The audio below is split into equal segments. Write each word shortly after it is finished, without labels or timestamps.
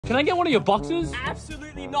can I get one of your boxes?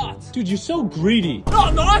 Absolutely not. Dude, you're so greedy. No,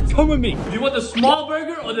 I'm not. Come with me. Do you want the small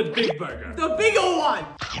burger or the big burger? The bigger one.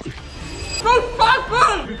 No,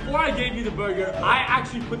 fast food. Before I gave you the burger, I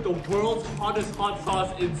actually put the world's hottest hot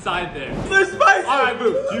sauce inside there. They're spicy. All right,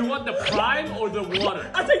 Boo. Do you want the prime or the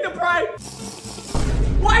water? I take the prime.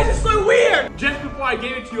 Why is it so weird? Just before I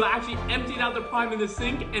gave it to you, I actually emptied out the prime in the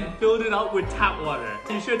sink and filled it out with tap water.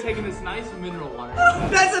 You should have taken this nice mineral water.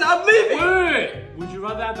 That's it, I'm leaving. Wait. Would you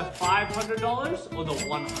rather have the $500 or the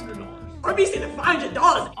 $100? Obviously the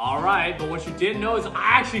 $500. All right, but what you didn't know is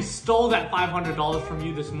I actually stole that $500 from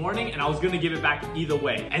you this morning and I was gonna give it back either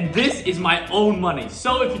way. And this is my own money.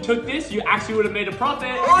 So if you took this, you actually would have made a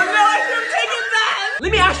profit. Oh no, I should have taken that.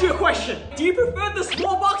 Let me ask you a question. Do you prefer the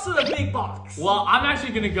small box or the big box? Well, I'm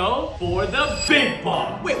actually gonna go for the big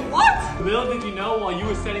box. Wait, what? Little did you know, while you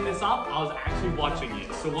were setting this up, I was actually watching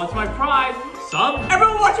it. So what's my prize? Sub.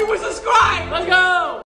 Everyone watching will subscribe. Let's go.